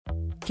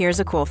Here's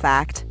a cool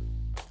fact.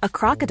 A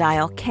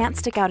crocodile can't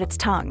stick out its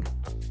tongue.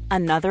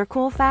 Another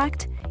cool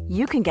fact,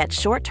 you can get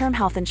short-term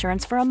health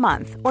insurance for a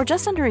month or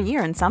just under a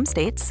year in some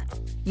states.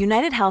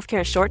 United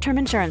Healthcare short-term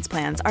insurance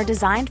plans are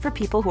designed for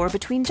people who are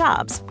between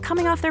jobs,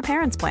 coming off their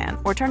parents' plan,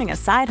 or turning a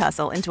side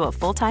hustle into a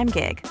full-time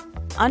gig.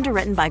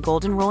 Underwritten by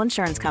Golden Rule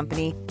Insurance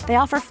Company, they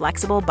offer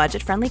flexible,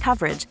 budget-friendly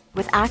coverage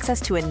with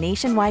access to a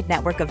nationwide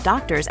network of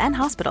doctors and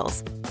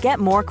hospitals. Get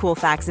more cool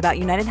facts about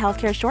United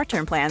Healthcare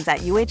short-term plans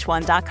at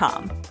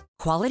uh1.com.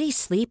 Quality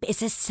sleep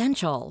is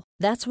essential.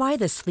 That's why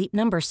the Sleep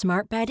Number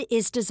Smart Bed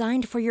is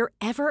designed for your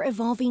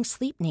ever-evolving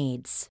sleep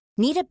needs.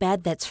 Need a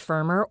bed that's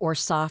firmer or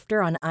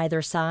softer on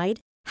either side?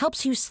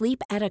 Helps you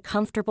sleep at a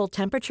comfortable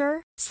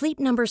temperature? Sleep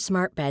Number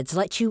Smart Beds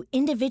let you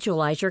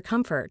individualize your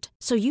comfort,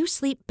 so you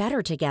sleep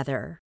better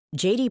together.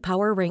 J.D.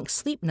 Power ranks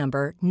Sleep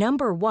Number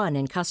number 1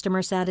 in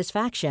customer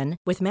satisfaction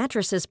with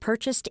mattresses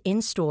purchased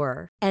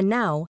in-store. And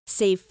now,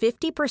 save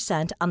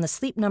 50% on the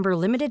Sleep Number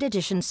Limited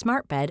Edition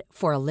Smart Bed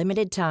for a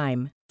limited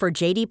time. For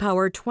J.D.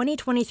 Power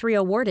 2023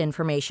 award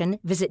information,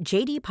 visit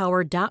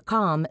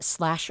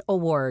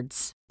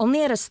jdpower.com/awards.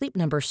 Only at a Sleep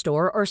Number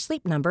store or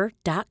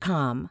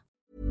sleepnumber.com.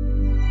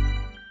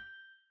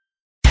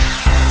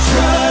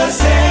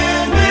 Trust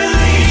and believe.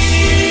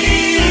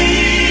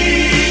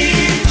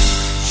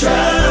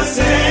 Trust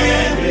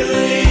and believe.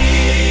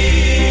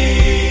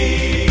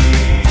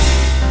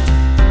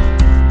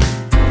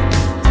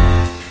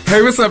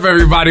 Hey, what's up,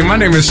 everybody? My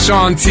name is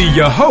Sean T,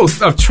 your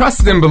host of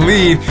Trust and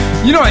Believe.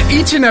 You know,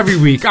 each and every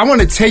week, I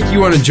want to take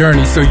you on a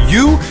journey so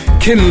you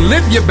can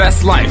live your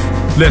best life.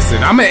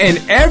 Listen, I'm going to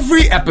end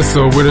every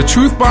episode with a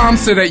truth bomb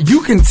so that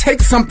you can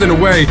take something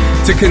away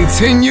to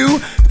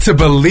continue to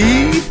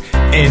believe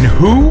in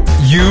who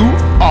you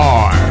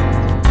are.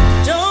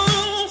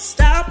 Don't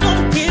stop,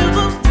 don't give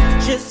up,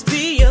 just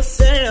be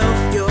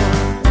yourself. Your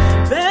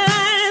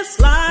best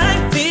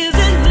life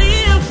isn't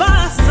lived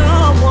by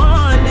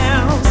someone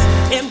else.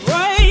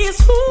 Embrace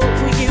who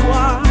you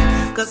are,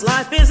 'cause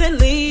life isn't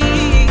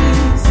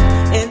leaves,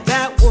 and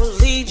that will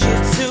lead you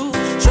to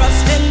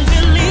trust and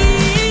believe.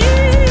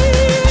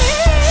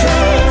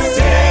 Trust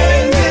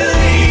and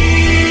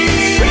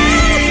believe.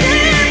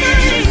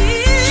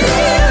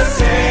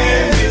 Trust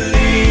and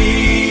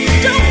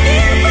believe. Don't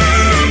give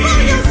up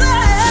on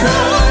yourself.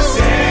 Trust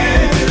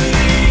and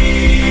believe.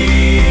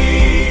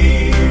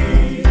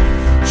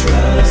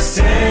 Trust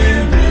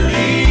and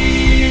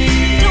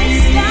believe. Don't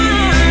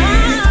stop.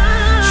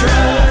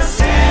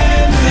 Trust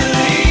and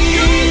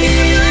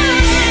believe.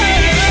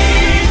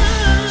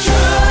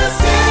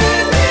 Trust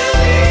and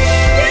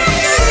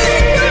believe.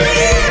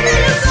 Believe in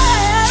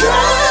yourself.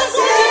 Trust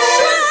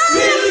and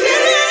believe.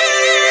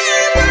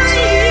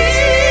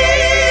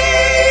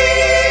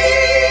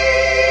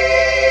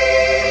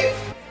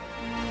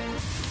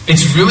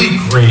 It's really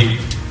great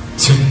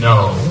to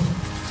know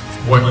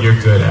what you're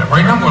good at.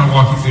 Right now, I'm going to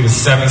walk you through the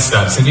 7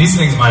 steps, and these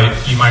things you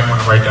might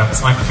want to write down.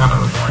 This might be kind of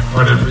a boring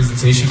part of the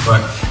presentation,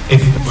 but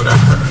if you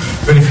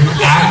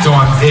act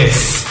on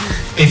this,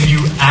 and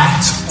you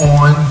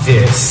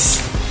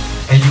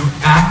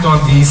act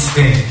on these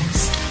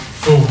things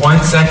for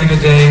 1 second a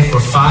day, for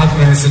 5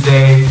 minutes a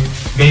day,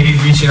 maybe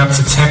reaching up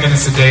to 10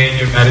 minutes a day in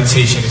your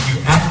meditation, if you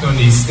act on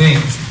these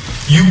things,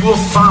 you will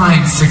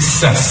find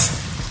success.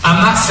 I'm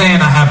not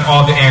saying I have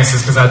all the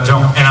answers, because I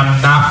don't, and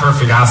I'm not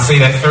perfect. I'll say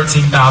that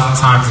 13,000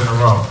 times in a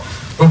row.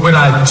 But what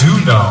I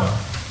do know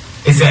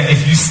is that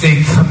if you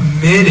stay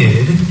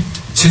committed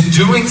to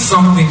doing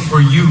something for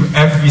you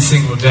every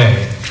single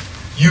day,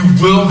 you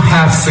will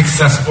have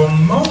successful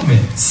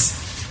moments.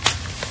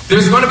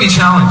 There's going to be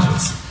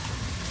challenges.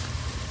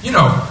 You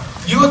know,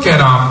 you look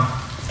at, I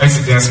used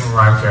to dance with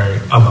Mariah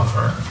Carey. I love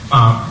her.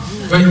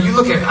 But you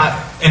look at,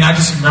 and I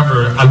just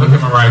remember, I look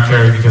at Mariah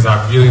Carey because I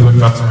really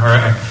looked up to her,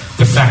 and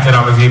the fact that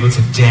I was able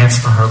to dance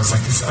for her was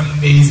like this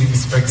amazing,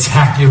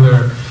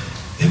 spectacular,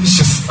 it was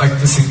just like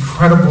this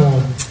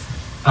incredible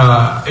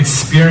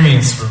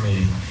experience for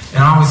me.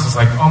 And I always was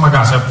like, oh my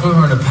gosh, I put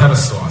her on a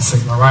pedestal. I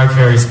said, Mariah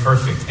Carey's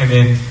perfect. And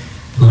then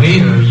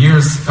later,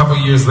 a couple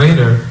of years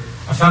later,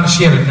 I found that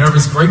she had a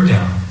nervous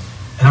breakdown.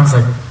 And I was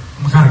like,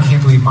 oh my God, I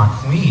can't believe my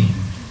queen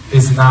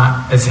is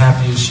not as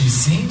happy as she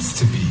seems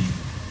to be.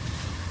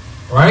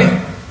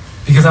 Right?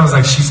 Because I was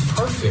like, she's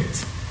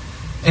perfect.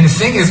 And the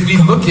thing is, we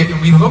look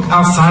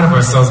outside of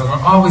ourselves, and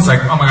we're always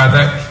like, oh my God,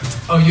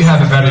 you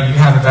have it better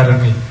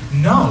than me.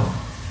 No.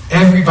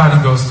 Everybody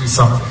goes through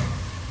something.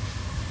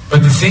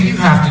 But the thing you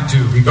have to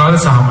do,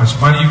 regardless of how much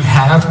money you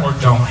have or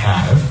don't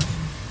have,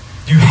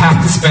 you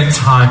have to spend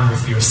time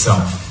with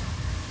yourself.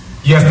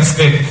 You have to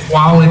spend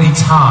quality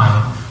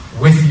time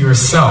with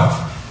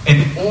yourself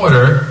in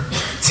order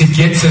to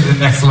get to the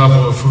next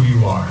level of who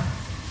you are.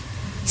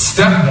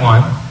 Step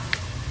one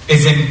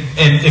is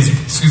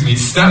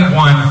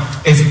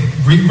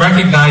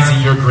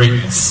recognizing your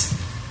greatness.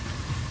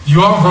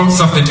 You all wrote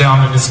something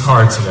down in this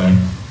card today.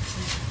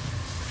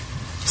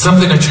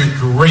 Something that you're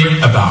great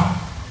about.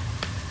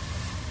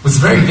 What's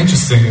very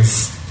interesting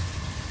is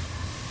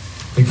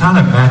they kind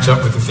of match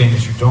up with the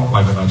things you don't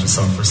like about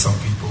yourself for some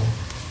people.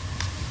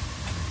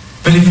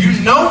 But if you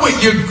know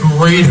what you're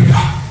great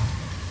about,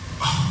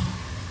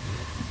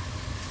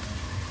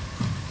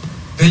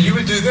 then you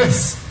would do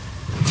this.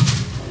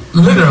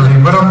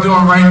 Literally, what I'm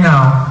doing right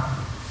now,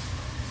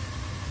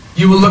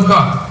 you will look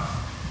up.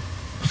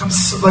 I'm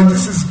so, like,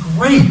 this is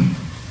great.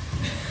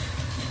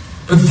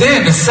 But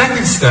then the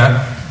second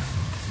step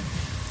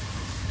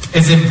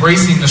is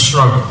embracing the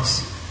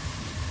struggles.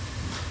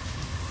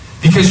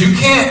 Because you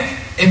can't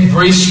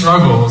embrace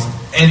struggles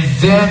and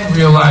then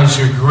realize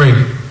you're great.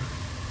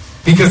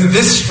 Because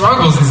this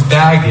struggles is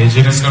baggage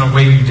and it's going to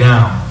weigh you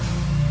down.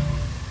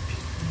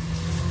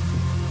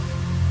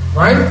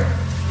 Right?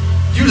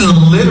 You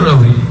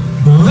literally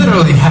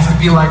have to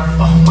be like,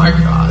 oh my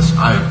gosh,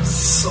 I'm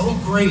so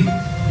great.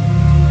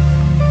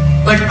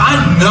 Like, I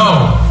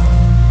know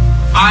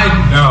I'm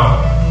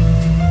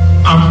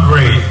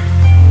great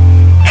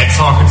at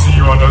talking to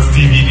you on those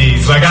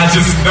DVDs. Like, I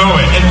just know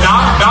it. And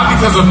not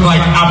because of,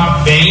 like,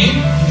 I'm vain,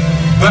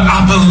 but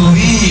I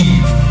believe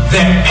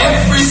that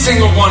every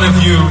single one of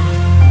you,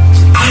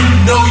 I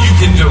know you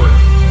can do it.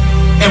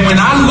 And when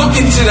I look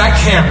into that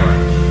camera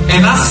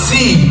and I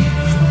see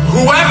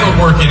whoever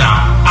working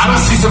out, I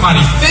don't see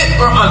somebody fit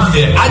or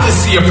unfit. I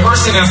just see a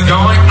person that's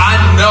going, I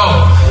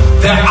know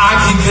that I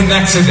can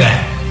connect to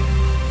that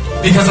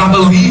because I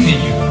believe in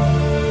you.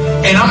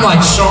 And I'm like,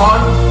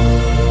 Sean,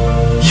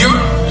 you're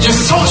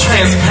so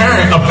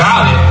transparent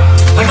about it.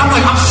 Like,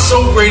 I'm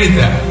so great at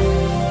that.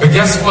 But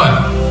guess what?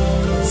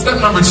 Step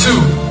number 2,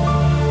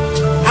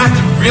 I have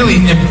to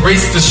really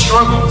embrace the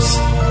struggles.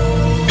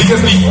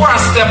 Because before I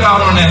step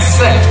out on that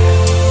set,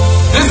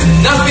 there's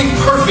nothing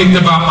perfect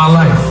about my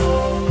life.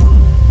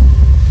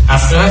 I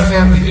still have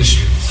family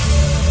issues.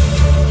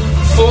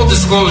 Full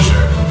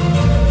disclosure,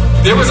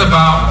 there was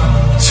about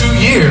 2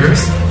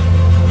 years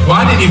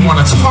where I didn't even want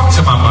to talk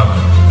to my mother.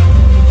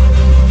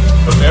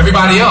 But for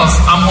everybody else,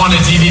 I'm on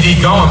a DVD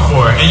going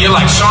for it. And you're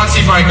like, Sean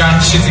T probably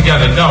got his shit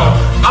together. No,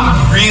 I'm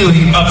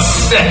really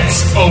upset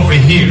over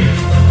here.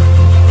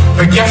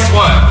 But guess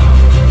what?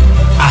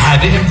 I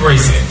had to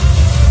embrace it.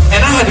 And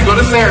I had to go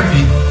to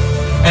therapy.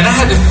 And I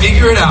had to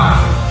figure it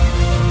out.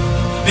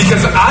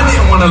 Because I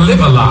didn't want to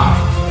live a lie.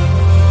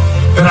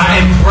 But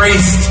I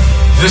embraced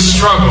the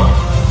struggle.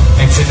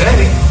 And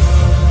today,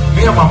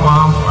 me and my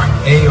mom are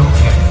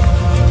A-okay.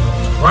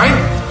 Right?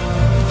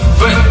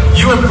 But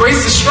you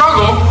embrace the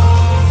struggle,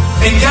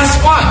 and guess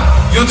what?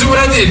 You'll do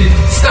what I did.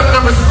 Step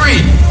number 3,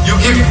 you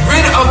get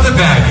rid of the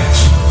baggage.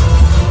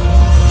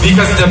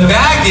 Because the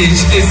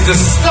baggage is the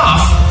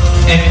stuff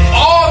and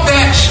all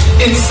that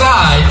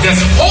inside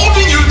that's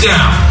holding you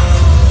down.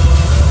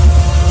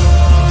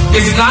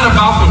 It's not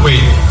about the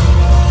weight.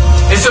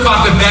 It's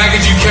about the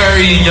baggage you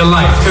carry in your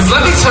life. Because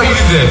let me tell you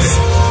this.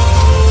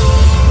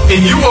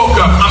 If you woke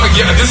up,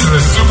 this is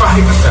a super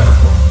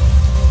hypothetical.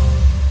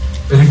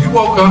 But if you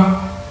woke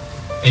up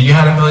and you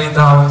had $1 million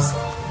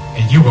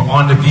and you were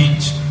on the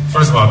beach,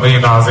 first of all, $1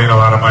 million ain't a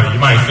lot of money. You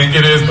might think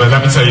it is, but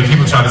let me tell you,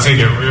 people try to take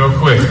it real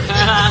quick.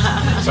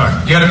 Sorry.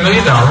 You got $1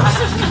 million.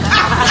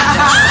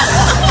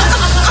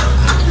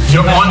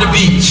 You're on the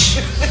beach.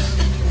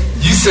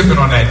 You sipping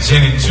on that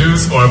gin and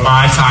juice or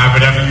Mai Tai,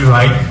 whatever you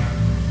like.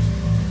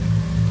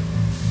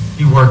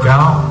 You work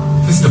out.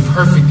 This is the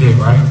perfect day,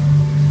 right?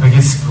 Like,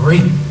 it's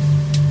great.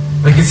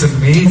 Like, it's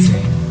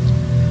amazing.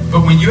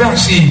 But when you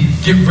actually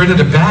get rid of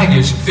the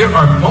baggage, there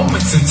are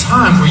moments in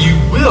time where you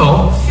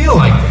will feel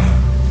like that.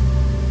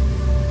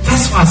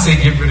 That's why I say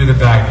get rid of the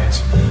baggage.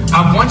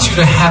 I want you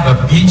to have a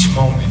beach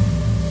moment.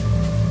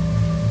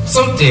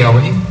 So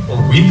daily,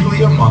 or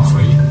weekly, or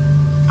monthly,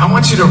 I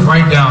want you to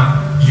write down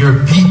your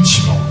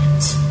beach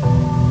moment.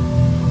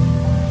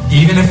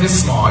 Even if it's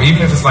small,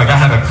 even if it's like I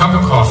had a cup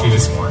of coffee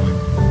this morning.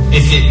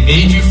 If it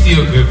made you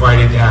feel good, write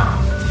it down.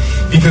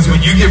 Because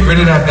when you get rid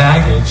of that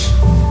baggage,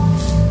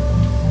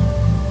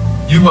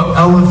 you will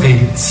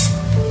elevate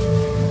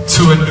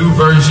to a new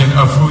version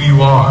of who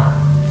you are.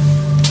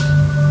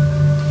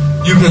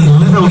 You can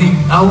literally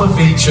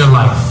elevate your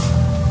life.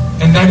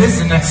 And that is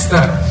the next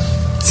step.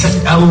 To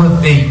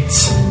elevate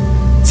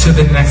to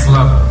the next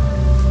level.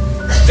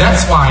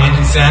 That's why in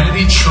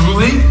Insanity,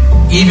 truly,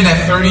 even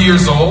at 30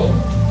 years old,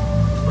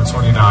 or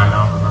 29, I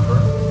don't remember,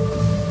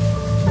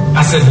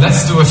 I said,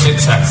 let's do a fit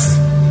test.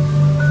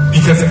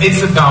 Because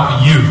it's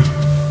about you.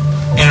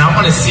 And I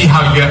want to see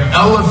how you're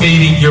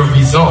elevating your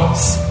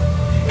results.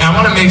 And I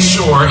want to make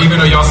sure, even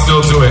though y'all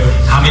still do it,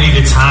 how many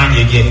did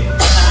Tanya get?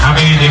 How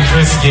many did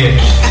Chris get?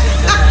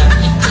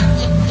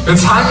 But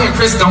Tanya and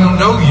Chris don't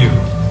know you.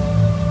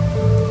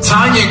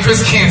 Tanya and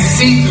Chris can't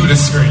see through the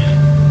screen.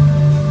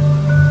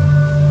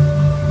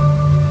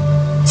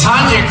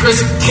 Tanya and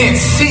Chris can't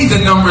see the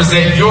numbers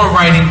that you're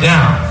writing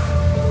down.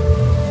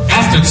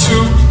 After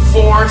 2,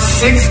 4,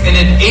 6, and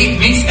then 8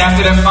 weeks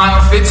after that final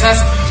fit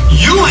test,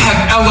 you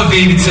have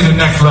elevated to the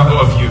next level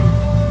of you.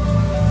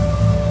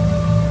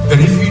 But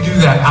if you do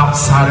that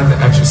outside of the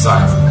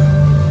exercise,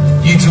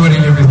 you do it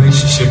in your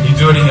relationship, you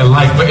do it in your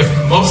life, but if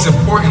most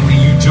importantly,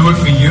 you do it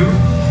for you,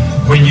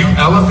 when you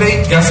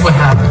elevate, guess what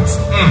happens?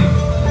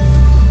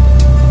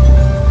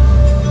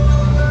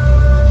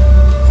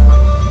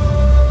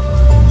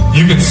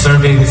 You can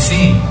survey the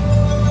scene.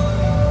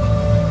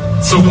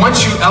 So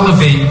once you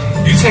elevate,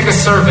 you take a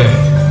survey.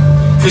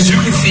 because you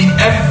can see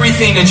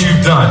everything that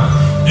you've done.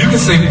 You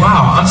can say,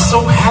 wow, I'm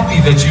so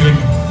happy that you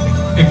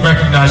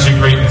recognize your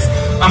greatness.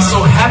 I'm so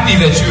happy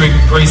that you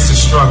embrace the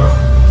struggle.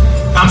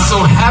 I'm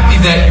so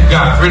happy that you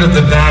got rid of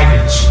the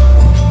baggage.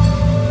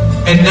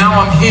 And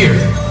now I'm here.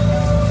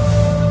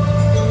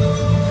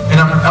 And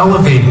I'm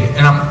elevated.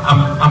 And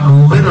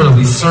I'm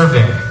literally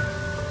surveying.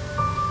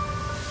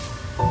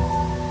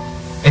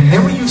 And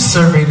then when you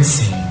survey the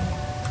scene,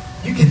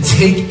 you can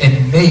take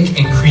and make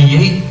and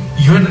create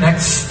your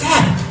next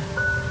step.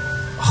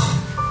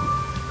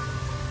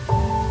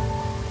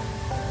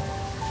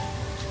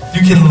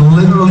 You can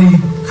literally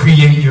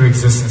create your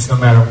existence no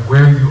matter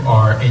where you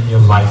are in your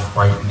life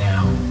right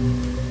now.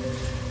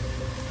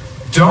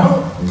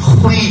 Don't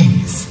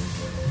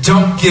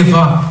give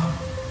up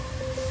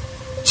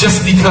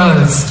just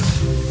because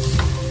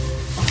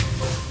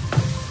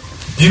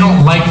you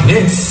don't like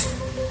this.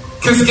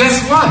 Because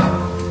guess what?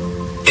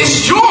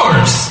 It's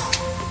yours.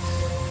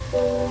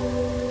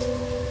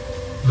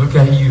 Look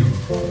at you.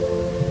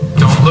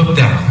 Don't look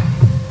down.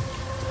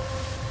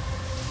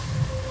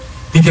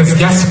 Because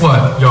guess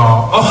what,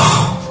 y'all?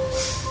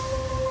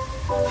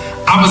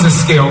 I was a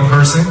scale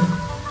person.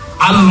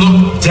 I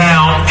looked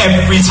down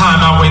every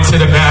time I went to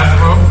the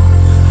bathroom.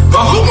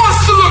 But who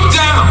wants to look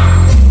down?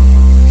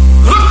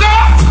 Look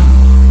up!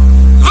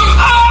 Look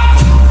up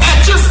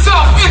at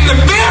yourself in the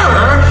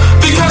mirror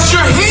because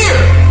you're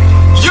here.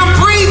 You're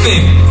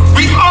breathing.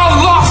 We've all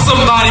lost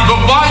somebody,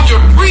 but while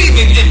you're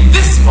breathing in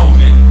this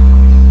moment,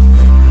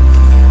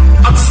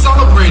 I'm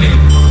celebrating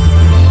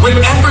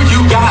whatever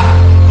you got.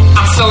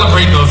 I'm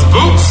celebrating those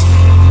boots,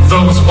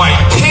 those white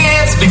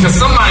pants, because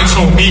somebody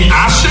told me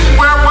I shouldn't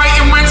wear white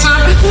in winter.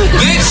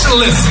 Bitch,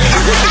 listen.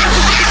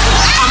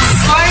 I'm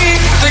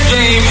slaying the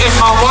game in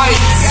my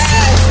whites.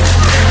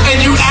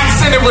 And you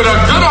accented with a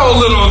good old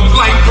little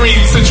light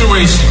green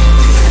situation.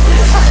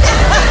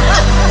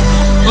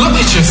 Look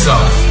at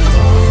yourself.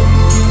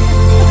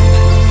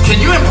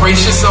 Can you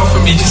embrace yourself for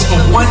me just for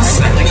 1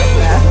 second?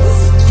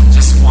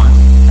 Just one.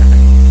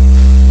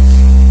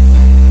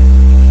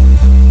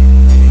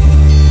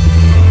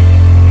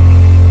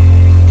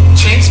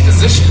 Change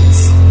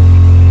positions.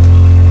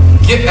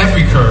 Get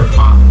every curve,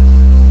 Mom.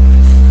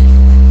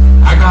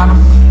 I got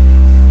them.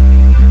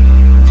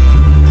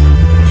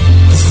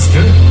 This is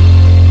good.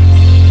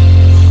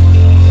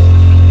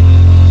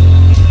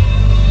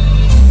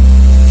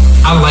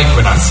 I like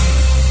what I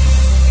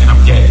see, and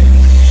I'm gay.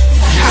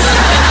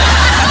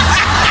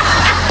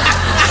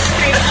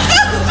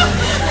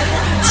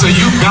 So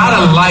you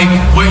gotta like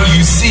what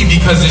you see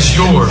because it's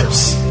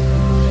yours.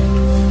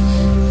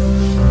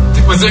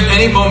 Was there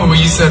any moment where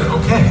you said,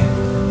 okay,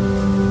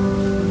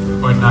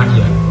 or not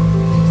yet?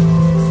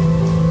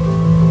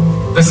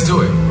 Let's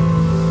do it.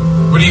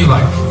 What do you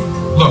like?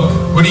 Look,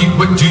 what do you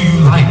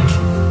like?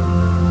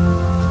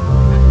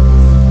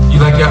 You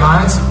like your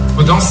eyes?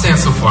 Well, don't stand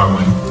so far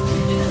away.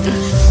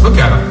 Look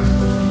at them.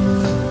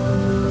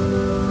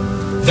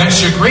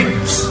 That's your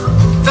greatness.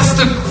 That's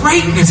the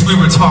greatness we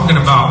were talking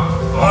about.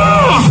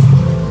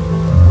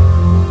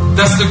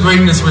 That's the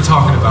greatness we're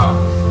talking about.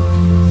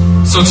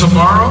 So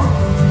tomorrow,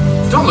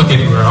 don't look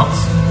anywhere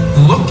else.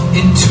 Look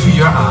into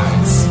your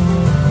eyes.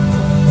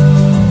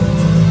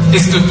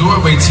 It's the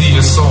doorway to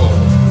your soul.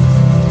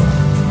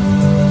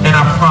 And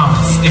I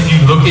promise, if you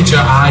look at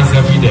your eyes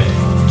every day,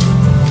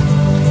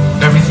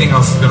 everything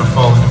else is going to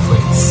fall into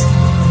place.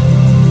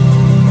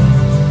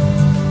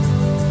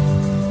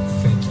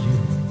 Thank you.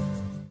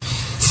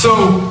 So,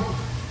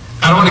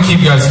 I don't want to keep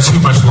you guys too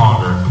much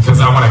longer because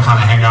I want to kind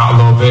of hang out a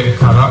little bit,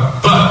 cut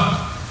up. But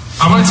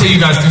I want to take you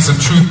guys through some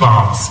truth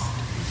bombs.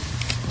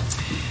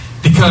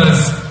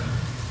 Because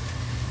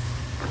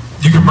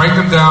you can write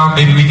them down,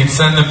 maybe we can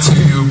send them to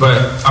you, but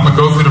I'm going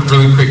to go through them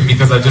really quick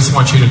because I just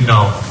want you to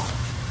know.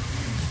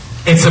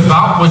 It's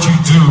about what you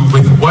do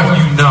with what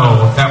you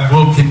know that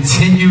will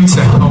continue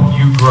to help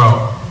you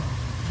grow.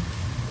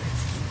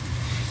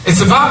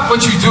 It's about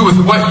what you do with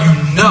what you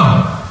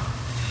know.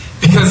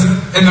 Because,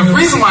 and the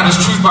reason why this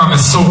truth bomb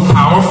is so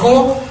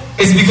powerful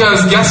is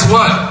because guess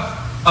what?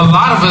 A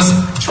lot of us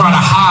try to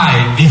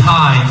hide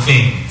behind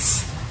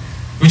things.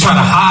 We try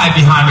to hide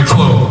behind the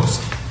clothes.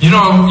 You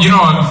know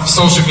on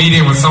social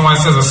media when someone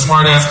says a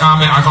smart ass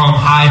comment, I call them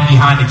hide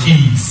behind the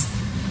keys.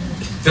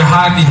 They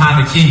hide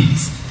behind the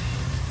keys.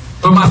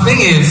 But my thing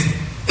is,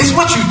 it's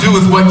what you do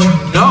with what you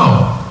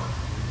know.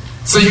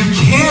 So you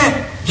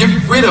can't get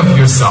rid of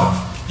yourself.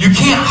 You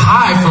can't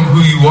hide from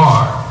who you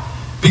are.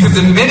 Because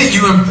the minute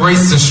you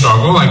embrace the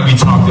struggle, like we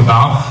talked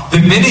about, the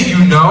minute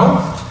you know,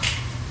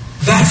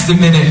 that's the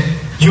minute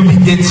you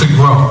begin to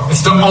grow.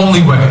 It's the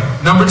only way.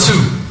 Number 2,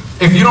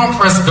 if you don't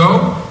press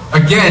go,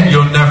 again,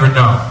 you'll never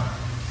know.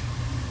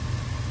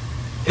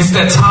 It's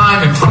that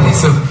time and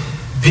place of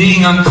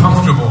being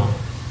uncomfortable.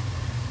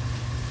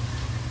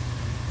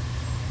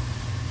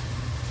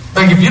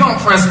 Like if you don't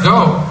press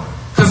go,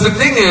 because the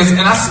thing is, and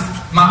that's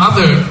my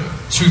other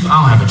truth, I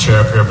don't have a chair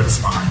up here, but it's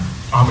fine.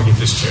 I'm going to get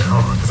this chair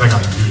over because I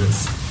got to do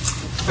this.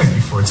 Thank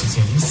you for it,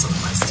 Titini. You're so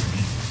nice to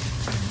me.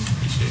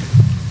 Appreciate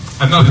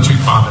it. Another truth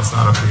bomb that's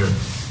not up here.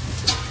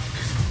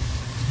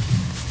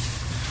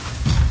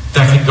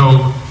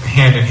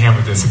 hand in hand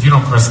with this. If you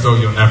don't press go,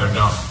 you'll never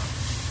know.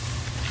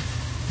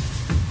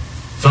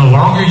 The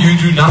longer you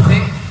do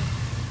nothing,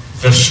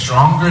 the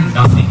stronger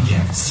nothing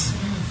gets.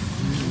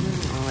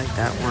 I like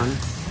that one.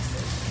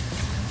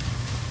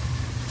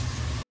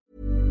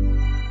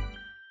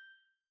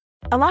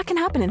 A lot can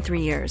happen in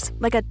 3 years,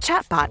 like a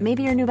chatbot may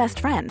be your new best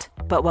friend.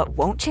 But what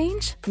won't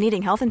change?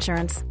 Needing health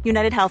insurance.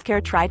 United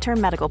Healthcare Tri-Term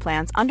Medical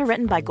Plans,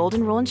 underwritten by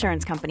Golden Rule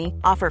Insurance Company,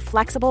 offer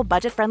flexible,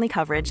 budget-friendly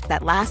coverage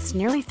that lasts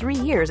nearly 3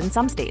 years in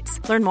some states.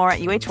 Learn more at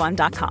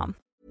uh1.com.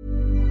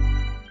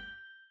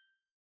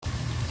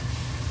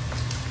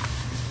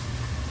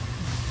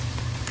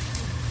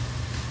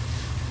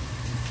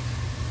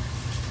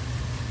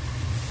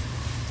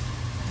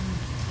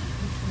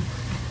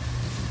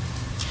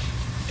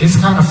 It's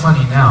kind of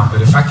funny now,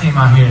 but if I came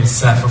out here and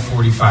sat for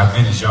 45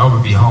 minutes, y'all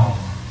would be home.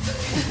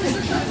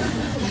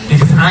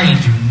 Because I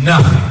ain't do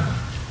nothing.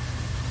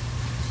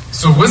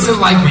 So what's it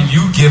like when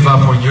you give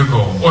up on your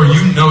goal, or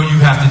you know you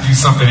have to do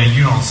something and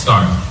you don't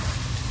start?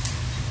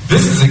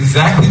 This is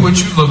exactly what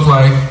you look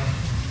like.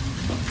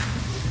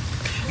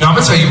 Now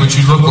I'm gonna tell you what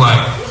you look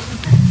like.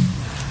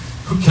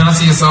 Can I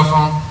see your cell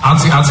phone?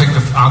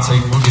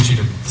 We'll get you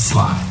the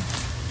slide.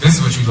 This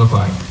is what you look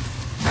like.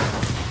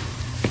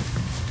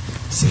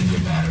 Save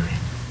your battery.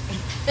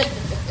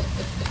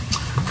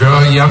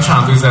 Girl, yeah, I'm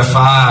trying to lose that 5.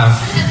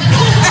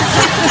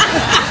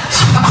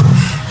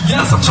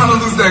 Yes, I'm trying to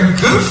lose that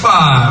good 5.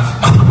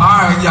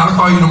 Alright, yeah, I'll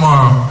call you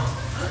tomorrow.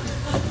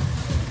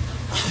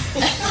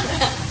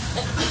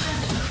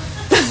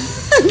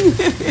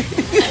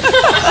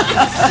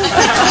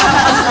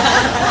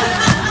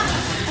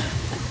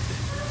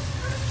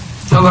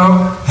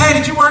 Hello? Hey,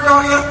 did you work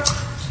out yet?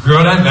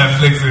 Girl, that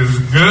Netflix is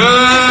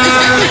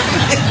good.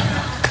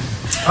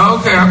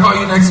 Okay, I'll call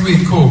you next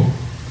week. Cool.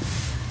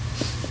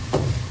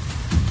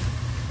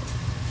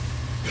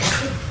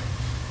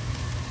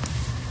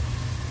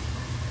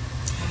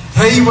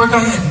 Hey, you work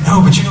out yet?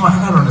 No, but you know what? I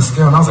got on the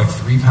scale and I was like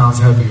 3 pounds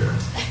heavier.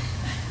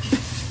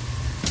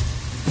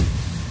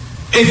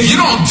 If you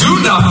don't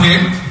do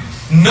nothing,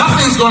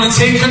 nothing's going to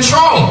take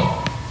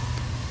control.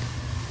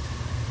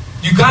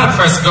 You got to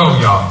press go,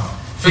 y'all.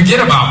 Forget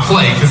about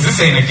play, because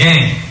this ain't a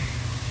game.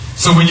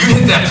 So when you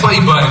hit that play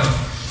button,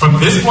 from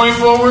this point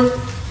forward,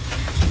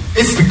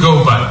 it's the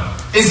go button.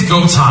 It's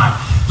go time.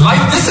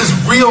 Like, this is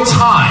real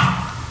time.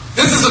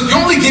 You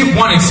only get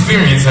one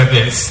experience at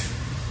this.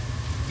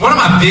 One of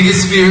my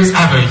biggest fears,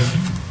 I have a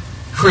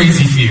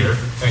crazy fear.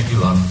 Thank you,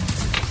 love.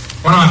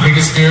 One of my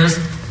biggest fears,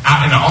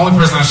 and the only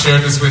person I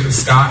shared this with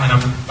is Scott, and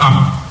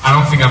I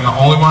don't think I'm the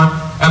only one.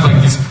 I have like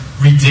this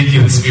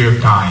ridiculous fear of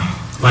dying.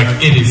 Like,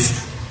 it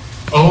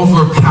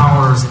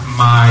overpowers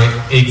my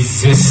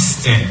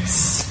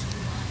existence.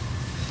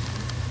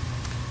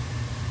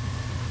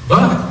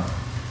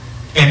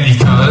 And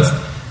because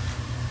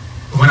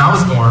when I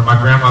was born,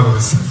 my grandmother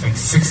was, I think,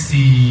 60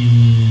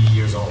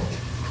 years old.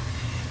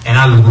 And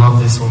I love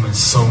this woman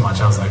so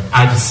much. I was like,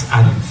 I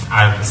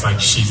was like,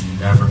 she's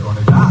never going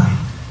to die.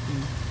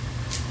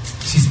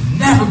 She's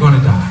never going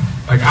to die.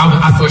 Like,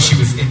 I thought she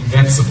was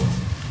invincible.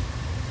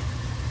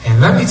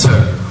 And let me tell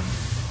you,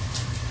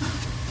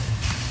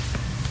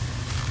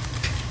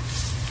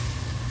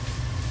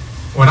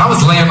 when I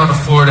was laying on the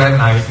floor that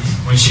night,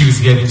 when she was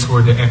getting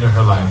toward the end of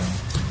her life,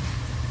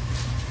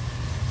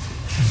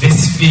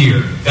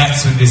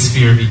 that's when this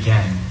fear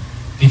began.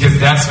 Because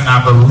that's when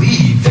I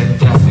believed that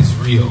death is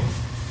real.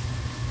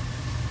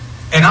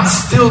 And I'm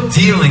still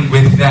dealing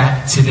with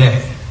that today.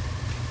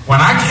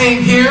 When I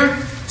came here,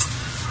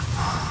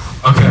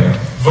 okay,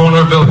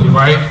 vulnerability,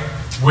 right?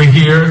 We're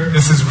here,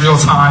 this is real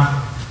time.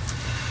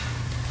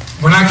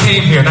 When I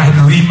came here and I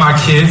had to leave my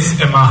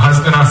kids and my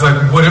husband, I was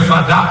like, what if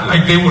I die?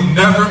 Like, they will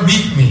never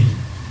meet me.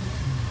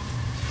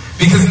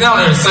 Because now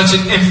they're in such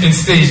an infant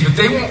stage, but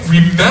they won't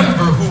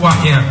remember who I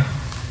am.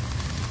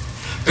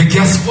 But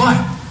guess what?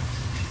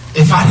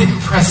 If I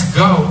didn't press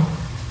go,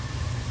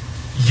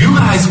 you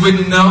guys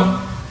wouldn't know.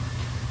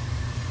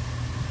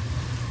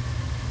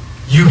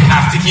 You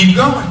have to keep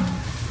going.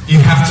 You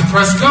have to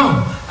press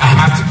go. I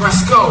have to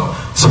press go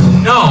to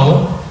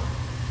know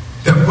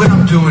that what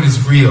I'm doing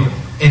is real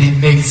and it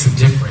makes a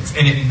difference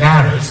and it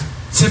matters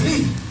to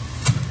me.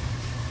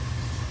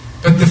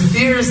 But the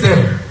fear is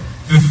there.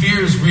 The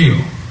fear is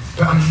real.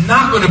 But I'm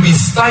not going to be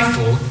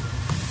stifled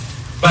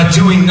by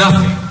doing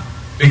nothing.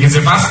 Because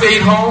if I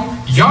stayed home,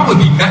 y'all would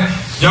be mad.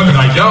 Y'all be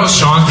like, yo,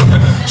 Sean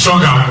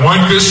got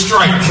one good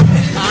strike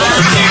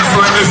for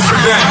canceling this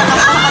event.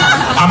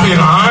 I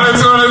paid $100,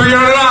 $200,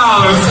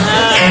 $300,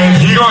 and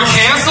he gonna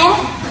cancel?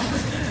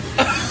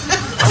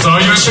 I saw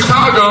you in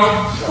Chicago.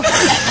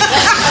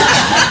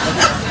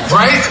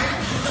 Right?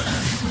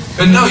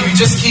 But no, you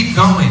just keep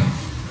going.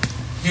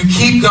 You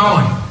keep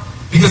going.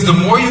 Because the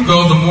more you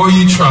go, the more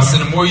you trust,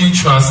 and the more you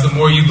trust, the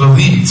more you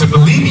believe. To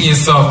believe in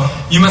yourself,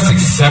 you must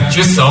accept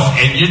yourself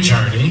and your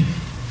journey,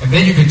 and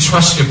then you can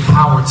trust your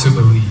power to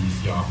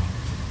believe, y'all.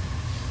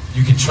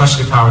 You can trust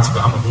your power to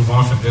believe. I'm going to move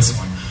on from this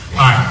one.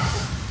 All right.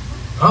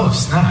 Oh,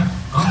 snap.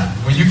 Oh,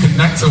 when you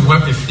connect to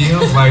what it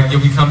feels like,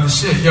 you'll become the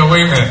shit. Yo,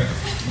 wait a minute.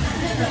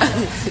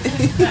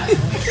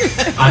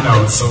 I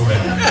know, it's so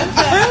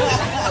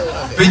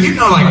bad. But you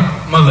know,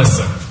 like,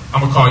 Melissa,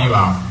 I'm gonna call you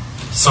out.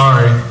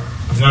 Sorry,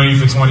 I've known you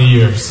for 20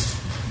 years.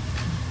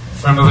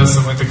 Friend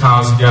Melissa went to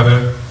college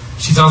together.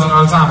 She tells me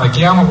all the time, like,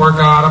 yeah, I'm gonna work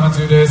out, I'm gonna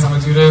do this, I'm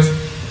gonna do this.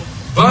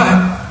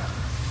 But,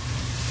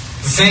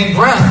 the same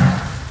breath,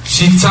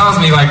 she tells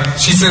me, like,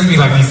 she sends me,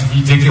 like, these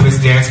ridiculous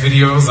dance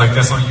videos, like,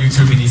 that's on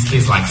YouTube, and these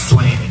kids, like,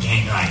 slaying the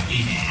game, like,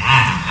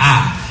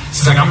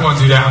 She's like, I'm gonna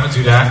do that, I'm gonna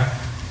do that.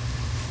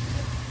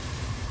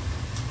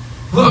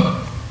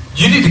 Look,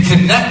 you need to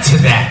connect to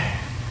that.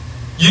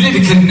 You need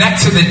to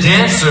connect to the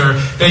dancer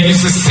that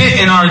used to sit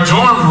in our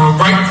dorm room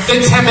right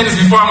 10 minutes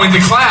before I went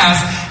to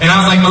class, and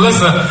I was like,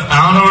 Melissa,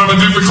 I don't know what I'm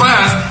gonna do for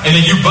class, and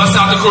then you bust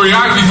out the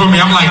choreography for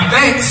me. I'm like,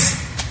 thanks.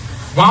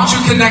 Why don't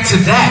you connect to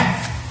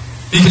that?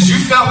 Because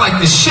you felt like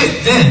the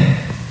shit then.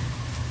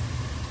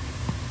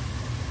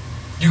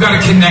 You gotta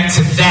connect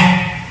to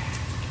that.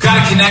 You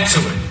gotta connect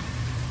to it.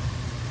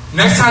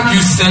 Next time you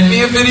send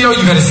me a video,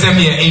 you gotta send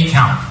me an 8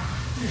 count.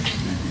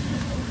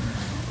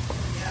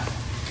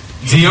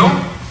 Deal?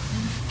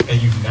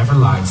 And you've never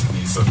lied to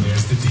me, so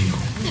there's the deal.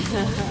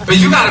 But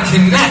you gotta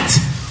connect.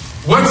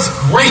 What's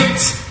great?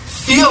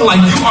 Feel like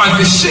you are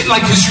the shit,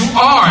 like, because you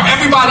are.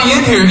 Everybody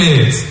in here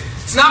is.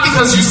 It's not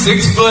because you're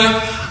 6 foot,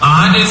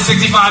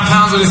 165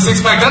 pounds with a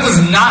six-pack. That does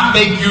not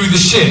make you the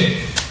shit.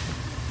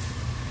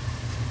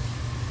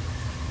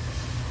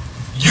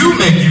 You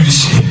make you the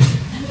shit.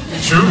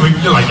 True,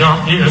 you're like, yo,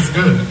 I'm here, it's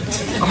good.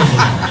 I'm gonna move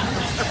on.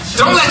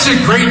 Don't let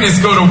your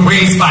greatness go to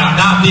waste by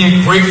not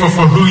being grateful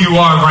for who you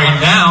are right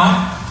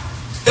now.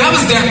 That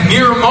was that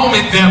mirror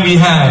moment that we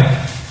had.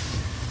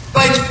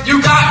 Like,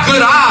 you got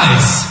good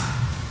eyes.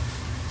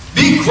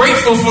 Be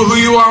grateful for who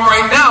you are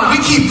right now.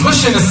 We keep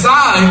pushing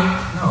aside.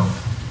 No,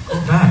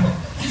 go back.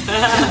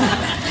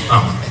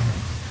 Oh.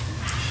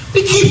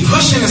 We keep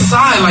pushing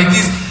aside like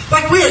these,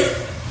 like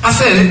I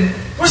said it,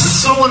 we're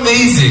so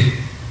amazing.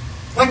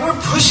 Like we're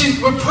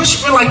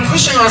like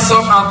pushing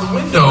ourselves out the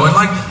window. And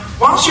like,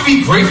 why don't you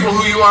be grateful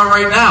who you are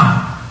right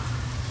now?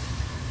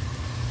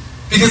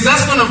 Because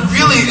that's going to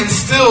really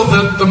instill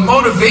the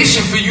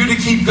motivation for you to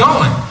keep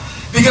going.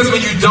 Because when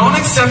you don't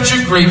accept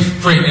your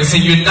greatness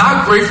and you're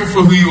not grateful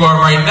for who you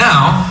are right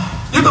now,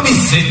 you're going to be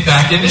sitting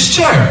back in this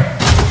chair.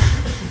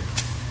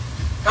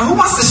 Now, who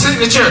wants to sit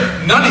in the chair?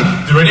 None of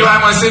you. Do anybody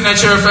want to sit in that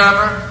chair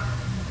forever?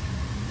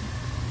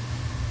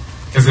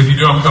 Because if you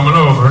do, I'm coming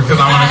over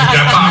because I want to get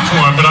that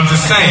popcorn. But I'm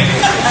just saying,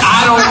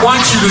 I don't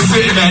want you to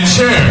sit in that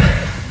chair.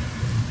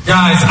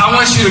 Guys, I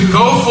want you to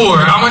go for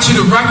it. I want you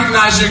to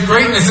recognize your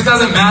greatness. It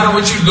doesn't matter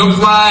what you look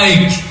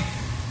like.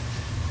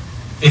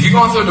 If you're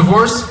going through a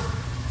divorce,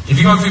 if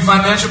you're going through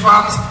financial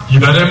problems, you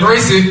better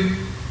embrace it.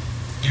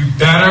 You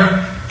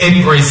better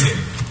embrace it.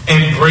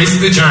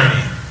 Embrace the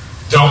journey.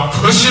 Don't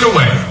push it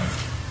away.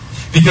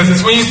 Because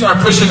it's when you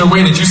start pushing it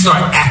away that you start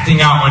acting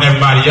out on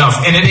everybody else.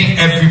 And it ain't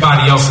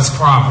everybody else's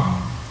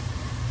problem.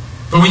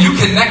 But when you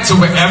connect to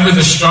wherever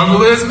the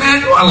struggle is,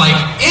 man, you are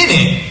like in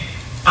it.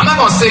 I'm not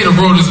going to say the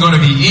road is going to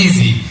be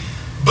easy,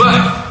 but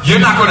you're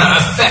not going to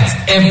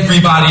affect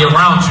everybody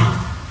around you.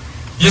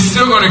 You're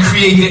still going to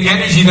create the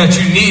energy that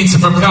you need to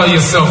propel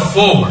yourself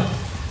forward.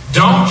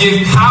 Don't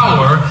give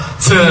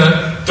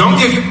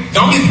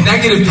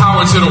negative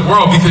power to the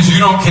world because you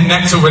don't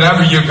connect to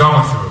whatever you're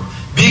going through.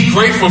 Be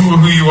grateful for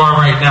who you are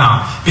right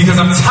now. Because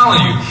I'm telling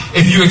you,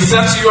 if you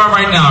accept who you are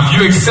right now, if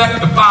you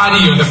accept the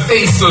body or the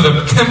face or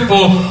the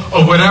pimple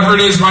or whatever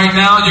it is right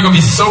now, you're going to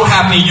be so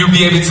happy you'll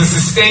be able to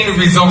sustain the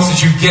results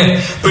that you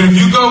get. But if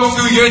you go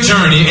through your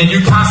journey and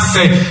you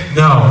constantly say,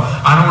 no,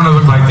 I don't want to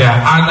look like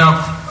that. I know.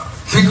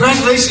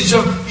 Congratulations,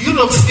 Joe. You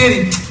look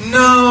skinny.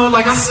 No,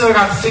 like I still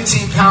got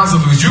 15 pounds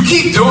to lose. You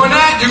keep doing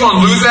that, you're going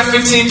to lose that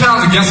 15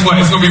 pounds. And guess what?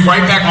 It's going to be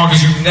right back on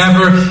because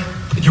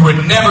you were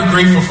never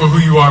grateful for who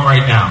you are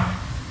right now.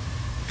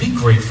 Be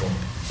grateful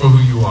for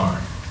who you are.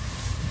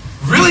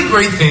 Really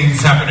great things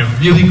happen to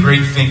really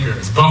great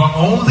thinkers, but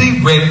only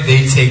when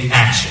they take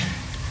action.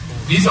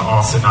 These are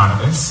all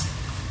synonymous.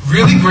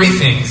 Really great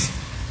things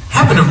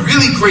happen to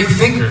really great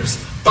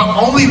thinkers, but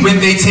only when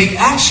they take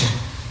action.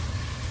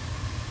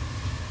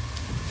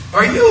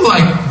 Are you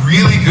like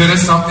really good at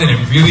something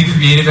and really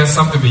creative at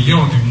something, but you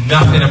don't do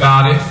nothing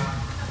about it?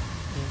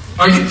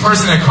 Are you the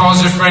person that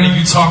calls your friend and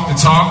you talk the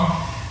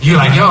talk? You're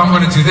like, yo, I'm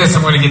going to do this,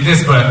 I'm going to get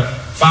this, but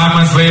 5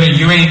 months later,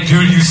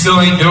 you still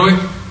ain't do it?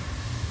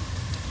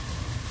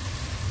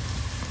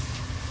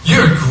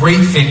 You're a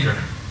great thinker.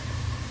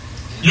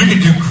 You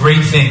can do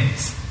great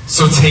things.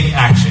 So take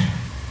action.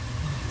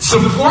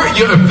 Support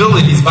your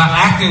abilities by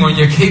acting on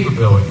your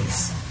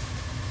capabilities.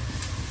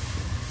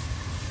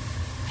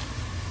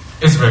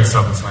 It's very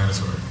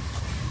self-explanatory.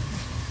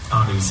 I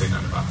don't need to say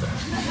nothing about that.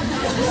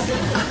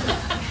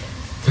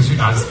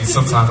 Because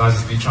sometimes I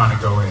just be trying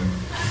to go in.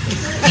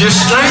 Your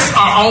strengths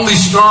are only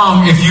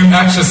strong if you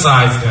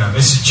exercise them.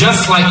 It's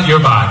just like your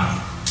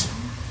body.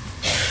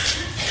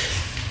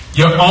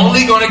 You're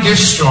only going to get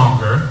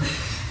stronger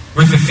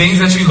with the things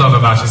that you love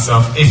about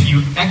yourself if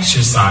you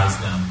exercise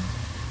them.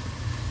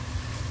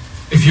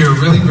 If you're a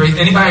really great,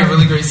 anybody a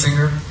really great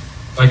singer?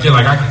 Like you're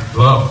like, I can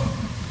blow.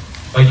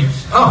 Like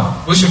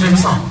what's your favorite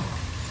song?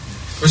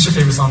 What's your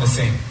favorite song to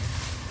sing?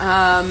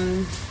 Oh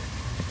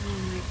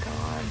my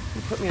God,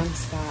 you put me on the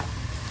spot.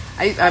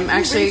 I'm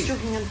actually. Raise your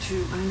hand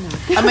too. I know.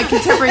 I'm a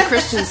contemporary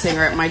Christian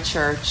singer at my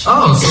church.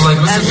 Oh, so like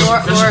what's and the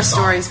Christian Laura song?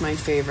 Story is my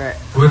favorite.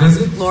 What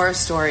is it? Laura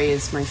Story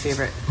is my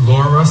favorite.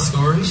 Laura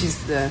Story? She's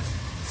the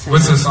singer.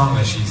 What's the song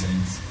that she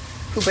sings?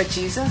 Who But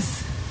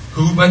Jesus?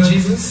 Who But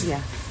Jesus?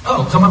 Yeah.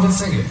 Oh, come up and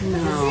sing it.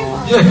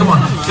 No. Yeah, come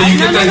on. Can you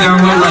get that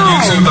download on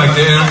YouTube, like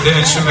the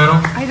instrumental?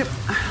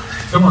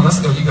 Come on, let's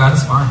go. You got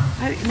it. It's fine.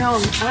 No, I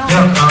don't.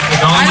 Yeah,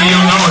 the only way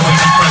you'll know is if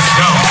you press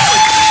go.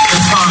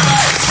 It's fine.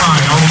 It's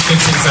fine. Only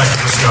 15 seconds.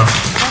 Let's go.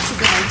 That's a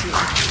good idea.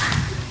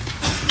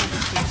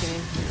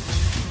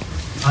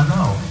 I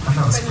know.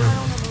 It's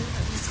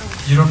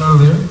great. You don't know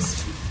the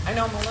lyrics? I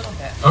know them a little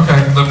bit.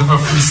 Okay, then we'll go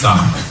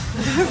freestyle.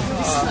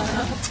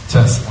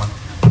 Test one.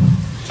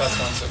 Test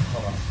 1, 2.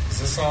 Hold on.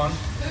 Is this on?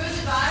 Who's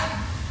it by?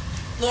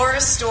 Laura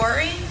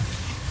Story.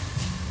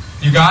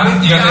 You got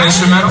it? You got the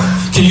instrumental?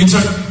 Can you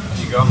turn?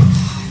 There you go.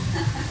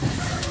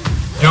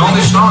 You're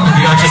only strong if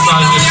you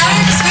exercise your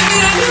strength.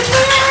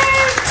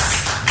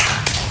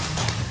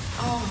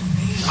 Oh,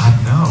 man. I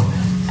know.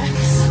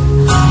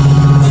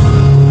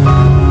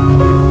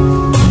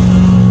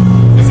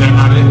 Is that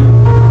not it?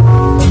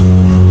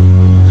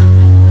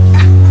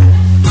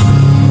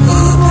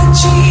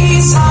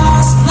 Jesus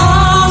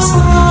loves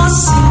the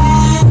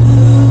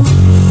sinner.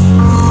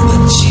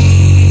 But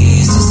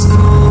Jesus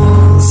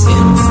calls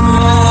him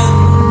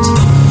friend.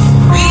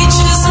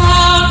 Reaches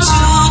out to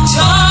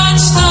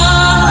touch the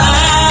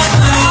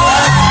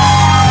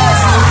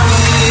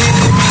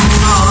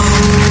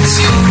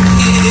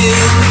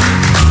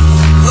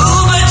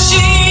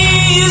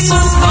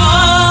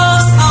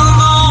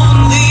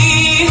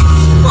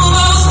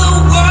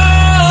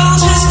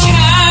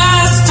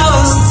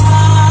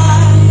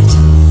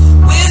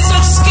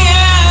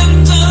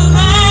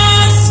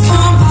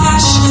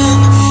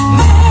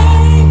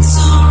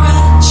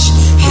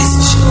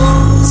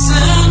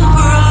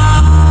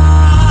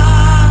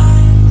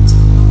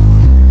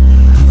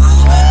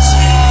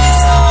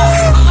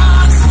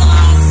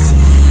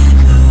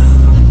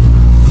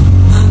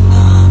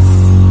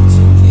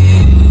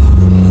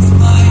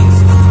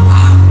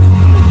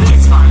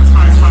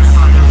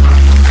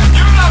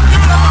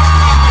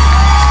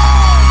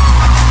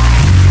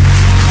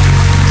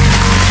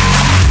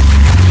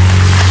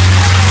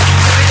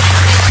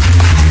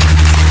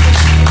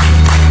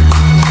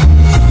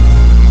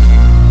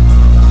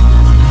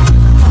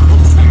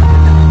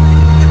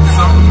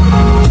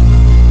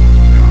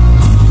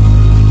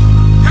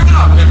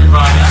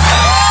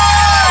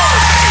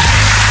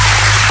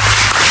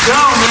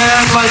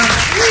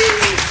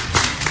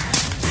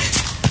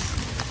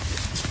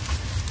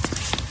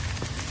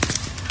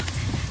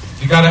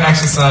gotta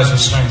exercise your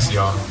strengths,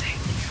 y'all.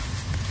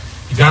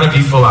 You gotta be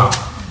full out.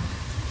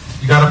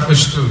 You gotta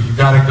push through. You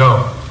gotta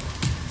go.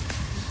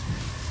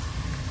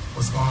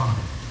 What's going on?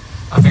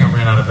 I think I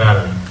ran out of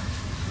battery.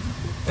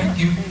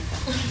 Thank you.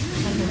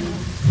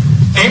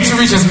 Aim to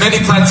reach as many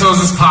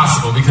plateaus as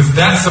possible because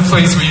that's the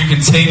place where you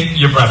can take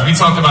your breath. We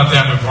talked about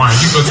that with Brian.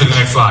 You go to the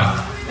next slide.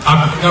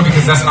 No,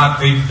 because that's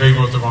not, they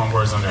wrote the wrong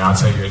words on there. I'll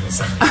tell you in a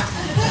second.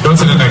 Go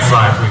to the next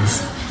slide,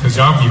 please. Because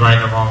y'all be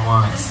writing the wrong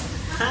lines.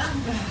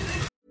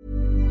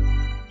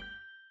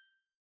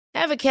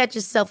 Ever catch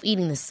yourself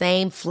eating the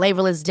same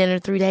flavorless dinner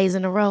 3 days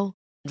in a row?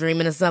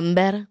 Dreaming of something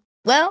better?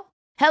 Well,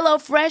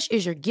 HelloFresh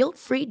is your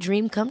guilt-free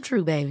dream come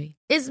true, baby.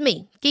 It's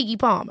me, Keke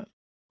Palmer.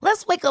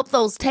 Let's wake up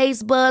those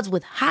taste buds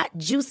with hot,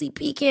 juicy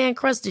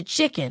pecan-crusted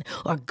chicken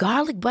or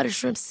garlic butter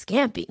shrimp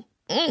scampi.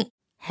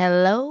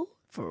 Hello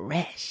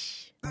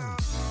Fresh.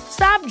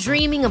 Stop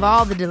dreaming of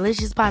all the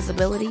delicious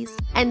possibilities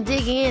and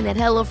dig in at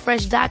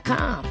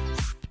HelloFresh.com.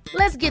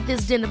 Let's get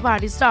this dinner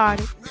party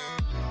started.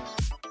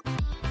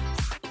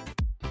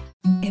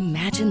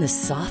 Imagine the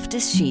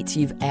softest sheets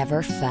you've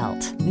ever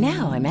felt.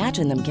 Now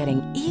imagine them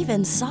getting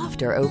even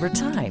softer over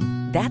time.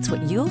 That's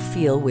what you'll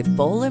feel with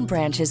Boll &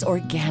 Branch's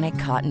organic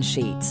cotton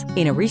sheets.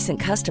 In a recent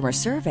customer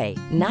survey,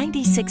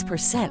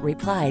 96%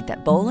 replied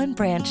that Boll &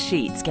 Branch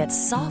sheets get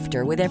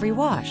softer with every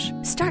wash.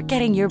 Start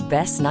getting your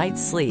best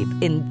night's sleep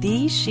in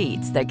these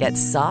sheets that get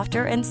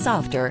softer and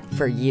softer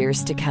for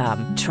years to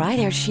come. Try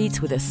their sheets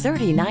with a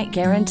 30-night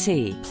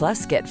guarantee.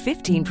 Plus, get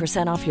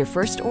 15% off your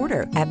first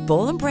order at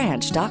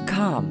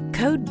bollandbranch.com.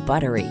 Code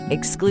BUTTERY.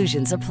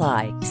 Exclusions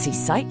apply. See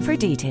site for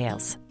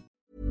details.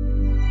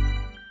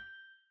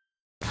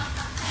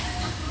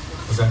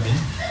 Was that me?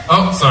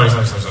 Oh, sorry.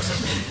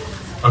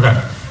 Okay.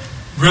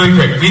 Really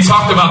quick. We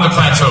talked about the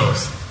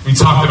plateaus. We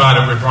talked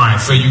about it with Brian,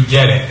 so you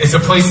get it. It's a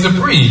place to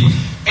breathe.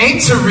 Aim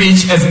to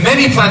reach as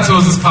many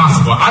plateaus as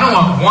possible. I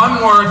don't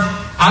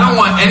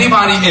want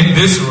anybody in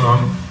this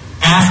room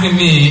asking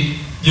me,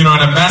 in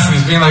a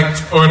message, being like,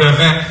 or at an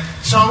event,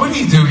 Sean, what do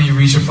you do when you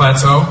reach a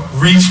plateau?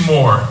 Reach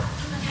more.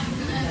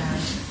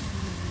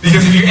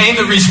 Because if you aim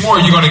to reach more,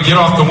 you're going to get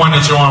off the one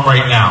that you're on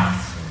right now.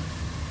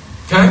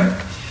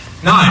 Okay?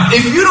 9,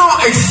 if you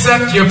don't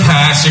accept your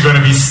past, you're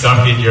going to be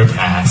stuck in your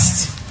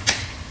past.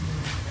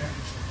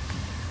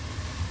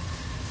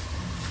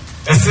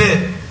 That's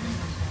it.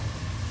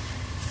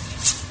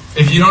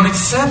 If you don't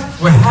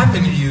accept what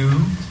happened to you,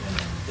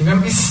 you're going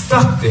to be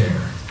stuck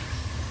there.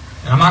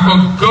 And I'm not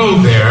going to go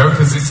there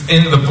because it's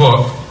in the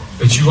book,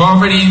 but a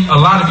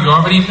lot of you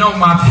already know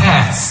my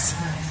past.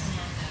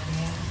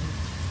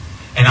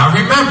 And I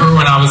remember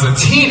when I was a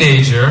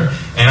teenager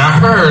and I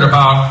heard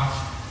about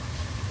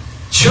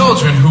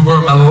children who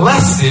were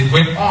molested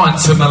went on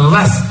to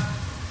molest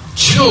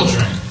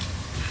children.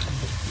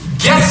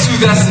 Guess who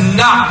that's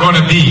not going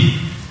to be?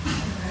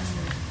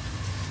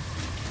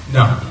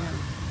 No.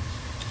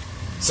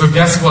 So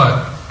guess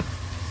what?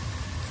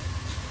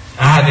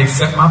 I had to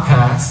accept my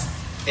past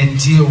and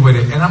deal with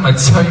it. And I'm going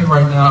to tell you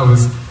right now, it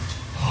was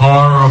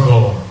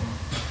horrible.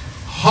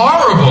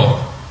 Horrible.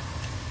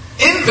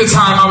 In the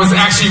time I was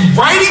actually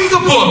writing the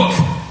book,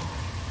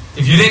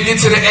 if you didn't get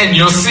to the end,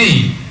 you'll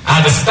see, I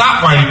had to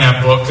stop writing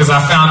that book because I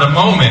found a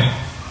moment.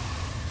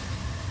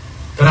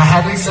 But I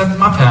had to accept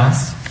my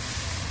past.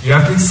 You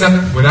have to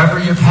accept whatever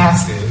your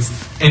past is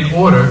in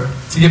order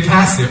to get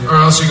past it, or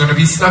else you're going to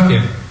be stuck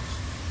in it.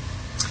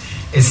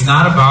 It's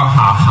not about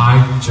how high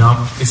you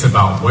jump, it's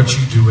about what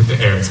you do with the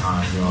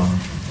airtime, y'all.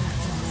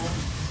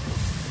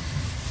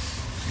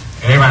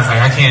 Everybody's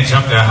like, I can't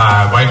jump that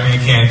high, white man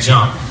can't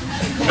jump.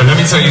 But let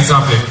me tell you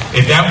something,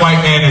 if that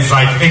white man is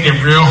like thinking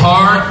real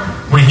hard,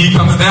 when he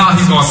comes down,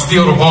 he's going to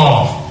steal the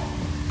ball.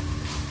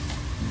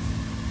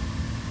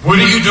 What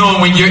are you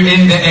doing when you're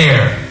in the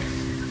air?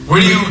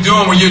 What are you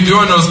doing when you're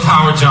doing those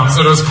power jumps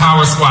or those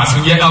power squats,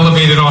 when you're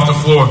elevated off the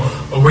floor,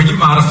 or when you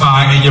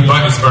modify and your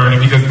butt is burning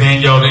because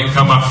Danielle didn't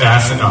come up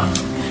fast enough?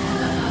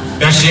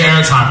 That's your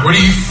air time. What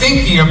are you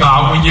thinking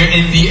about when you're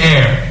in the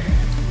air?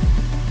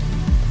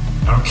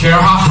 I don't care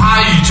how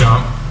high you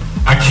jump.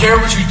 I care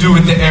what you do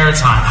with the air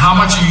time. How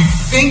much are you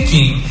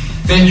thinking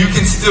that you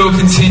can still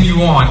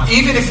continue on?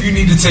 Even if you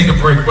need to take a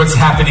break, what's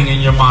happening in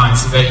your mind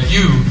so that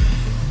you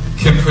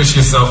can push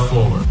yourself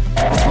forward?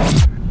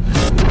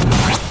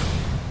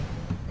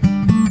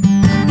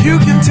 You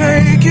can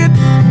take it,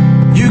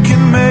 you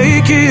can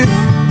make it.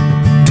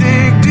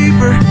 Dig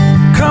deeper,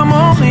 come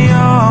on,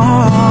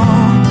 y'all.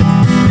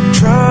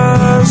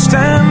 Trust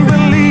and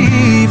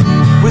believe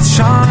with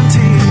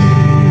Shanti.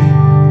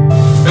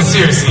 But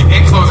seriously,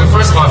 in closing,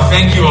 first of all,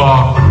 thank you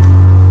all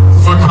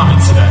for coming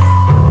today.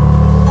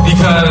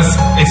 Because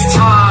it's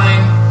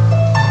time,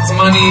 it's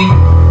money,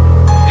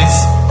 it's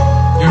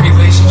your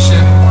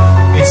relationship,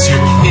 it's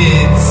your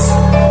kids.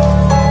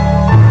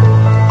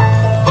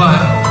 But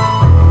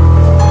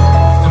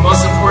the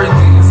most important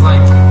thing is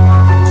like,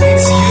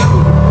 it's you.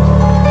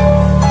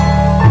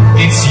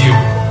 It's you.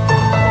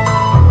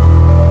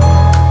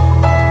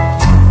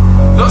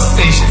 Those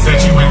stations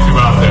that you went through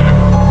out there,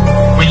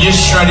 when you're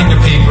shredding the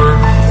paper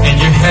and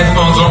your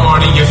headphones are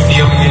on and you're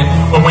feeling it,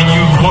 or when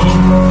you look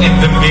in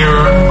the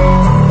mirror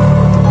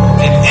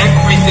and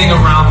everything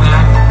around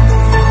that,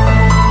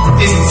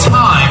 it's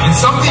time and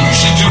something you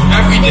should do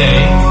every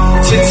day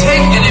to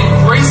take and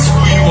embrace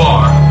who you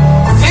are.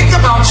 Think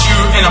about you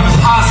in a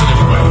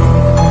positive way.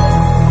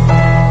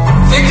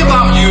 Think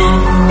about you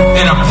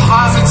in a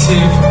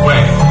positive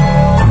way.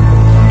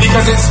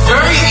 Because it's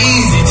very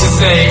easy to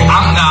say,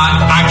 I'm not,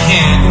 I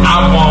can't, I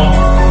won't,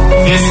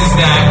 this is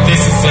that,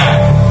 this is that.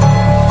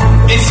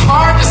 It's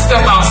hard to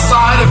step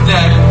outside of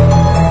that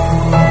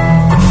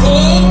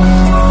pool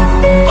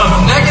of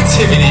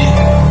negativity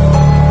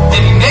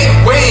and make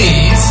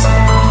ways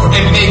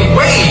and make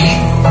way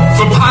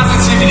for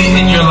positivity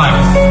in your life.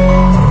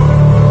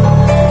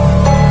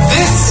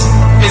 This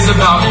is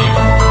about you.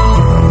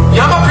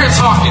 Yeah, I'm up here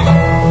talking,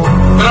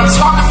 but I'm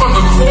talking from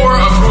the core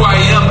of who I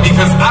am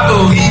because I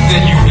believe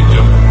that you can do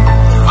it.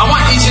 I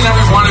want each and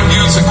every one of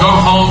you to go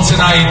home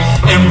tonight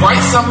and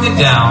write something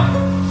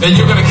down that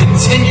you're going to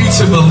continue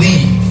to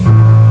believe.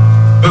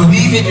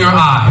 Believe in your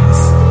eyes.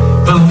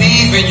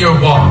 Believe in your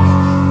walk.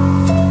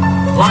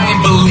 Brian,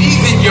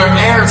 believe in your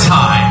air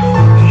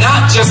time,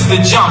 not just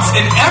the jumps.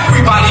 And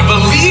everybody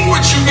believe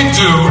what you can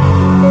do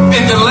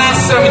in the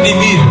last 70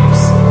 meters,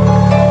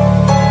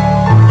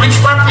 which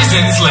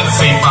represents, let's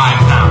say, 5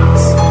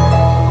 pounds.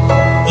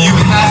 You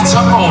have to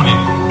own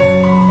it.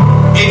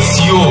 It's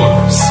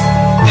yours.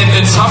 And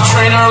the tough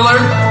trainer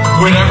alert,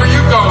 whatever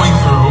you're going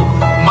through,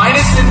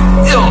 minus an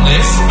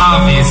illness,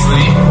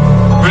 obviously,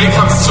 when it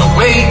comes to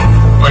weight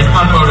or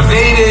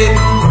unmotivated,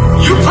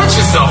 you put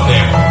yourself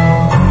there.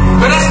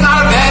 But that's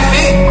not a bad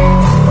thing.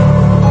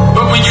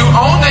 But when you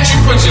own that you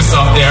put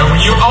yourself there,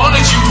 when you own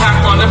that you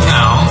packed on the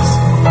pounds,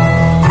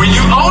 when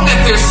you own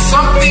that there's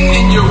something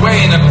in your way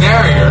and a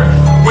barrier,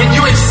 when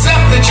you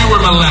accept that you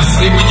were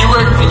molested, when you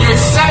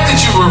accept that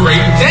you were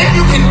raped, then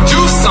you can do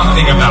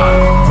something about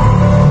it.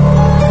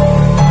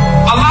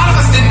 A lot of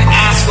us didn't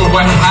ask for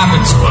what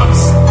happened to us,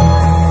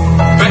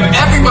 but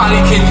everybody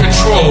can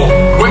control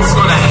what's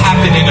going to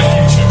happen in the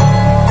future.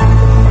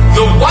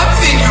 The one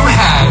thing you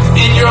have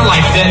in your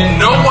life that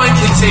no one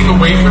can take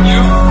away from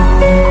you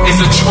is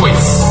a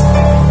choice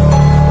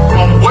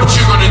on what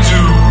you're going to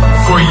do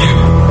for you.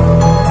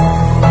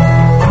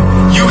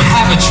 You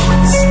have a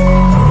choice.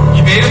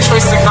 You made a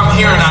choice to come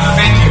here, and I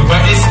thank you,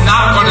 but it's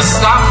not going to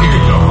stop here,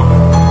 y'all.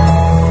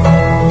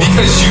 Because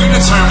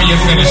determine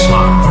your finish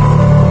line.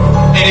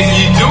 And if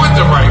you do it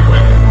the right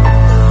way,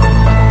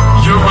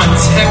 you'll run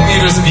 10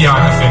 meters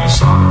beyond the finish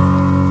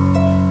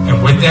line.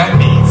 And what that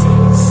means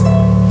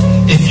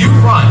is, if you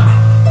run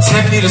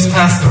 10 meters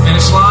past the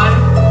finish line,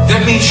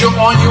 that means you're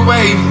on your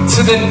way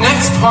to the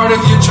next part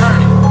of your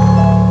journey.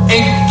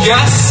 And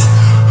guess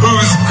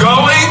who's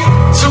going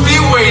to be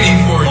waiting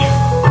for you?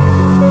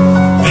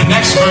 The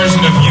next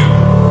version of you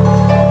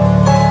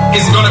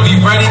is going to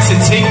be ready to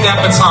take that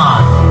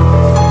baton.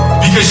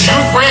 Because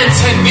you've ran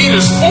 10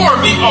 meters for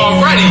me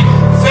already.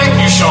 Thank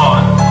you,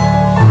 Sean.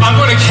 I'm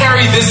going to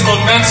carry this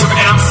momentum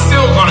and I'm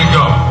still going to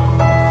go.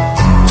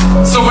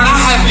 So when I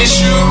have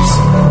issues,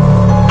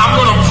 I'm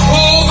going to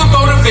pull the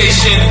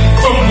motivation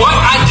from what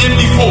I did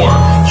before.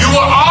 You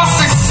were all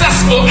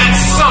successful at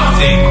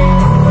something.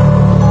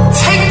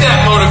 Take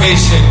that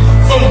motivation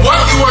from what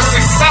you were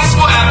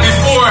successful at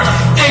before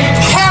and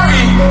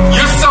carry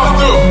yourself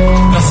through.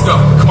 Let's go.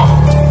 Come on.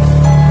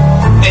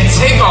 And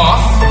take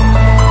off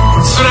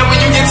so that when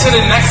you get to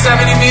the next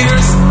 70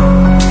 meters,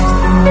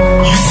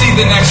 you see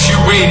the next you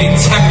waiting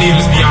 10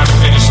 meters beyond the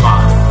finish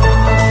line.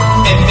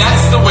 And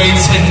that's the way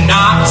to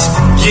not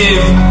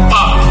give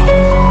up.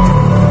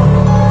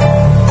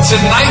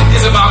 Tonight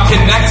is about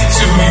connecting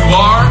to who you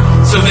are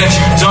so that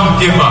you don't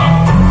give up.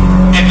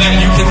 And that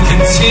you can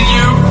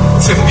continue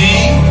to be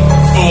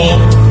full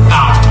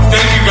out.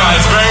 Thank you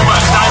guys very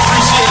much. I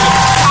appreciate it.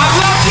 I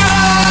love you!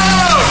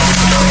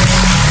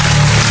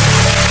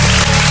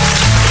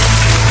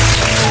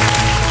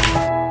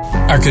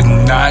 I could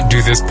not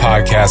do this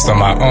podcast on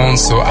my own,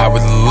 so I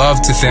would love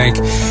to thank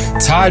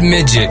Todd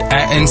Midget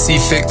at NC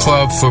Fit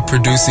Club for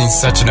producing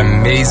such an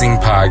amazing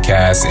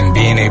podcast and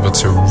being able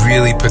to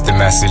really put the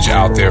message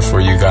out there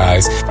for you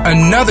guys.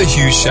 Another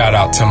huge shout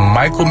out to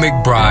Michael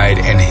McBride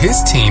and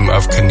his team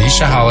of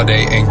Kanisha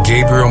Holiday and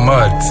Gabriel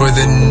Mudd for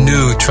the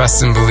new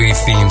Trust and Believe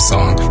theme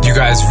song. You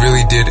guys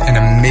really did an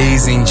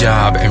amazing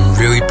job and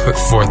really put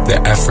forth the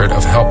effort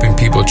of helping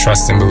people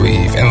trust and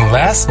believe. And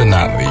last but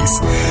not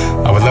least,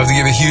 I would love to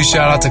give a huge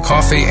shout out to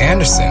Coffee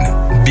Anderson,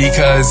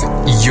 because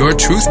your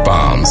truth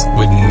bombs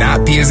would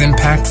not be as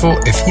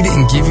impactful if he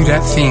didn't give you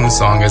that theme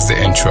song as the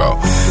intro.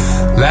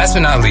 Last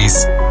but not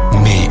least,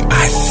 me.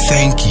 I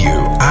thank you.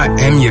 I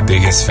am your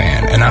biggest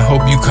fan, and I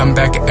hope you come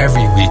back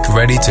every week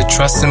ready to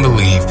trust and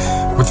believe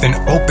with an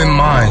open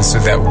mind so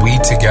that we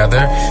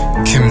together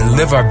can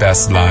live our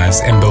best lives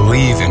and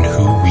believe in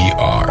who we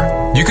are.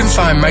 You can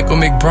find Michael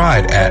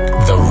McBride at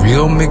The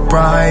Real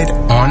McBride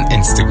on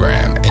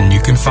Instagram, and you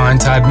can find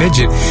Todd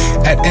Midget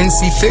at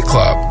NC Fit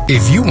Club.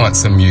 If you want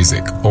some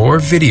music or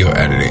video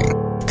editing,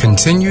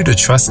 continue to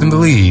trust and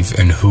believe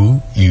in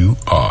who you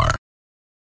are.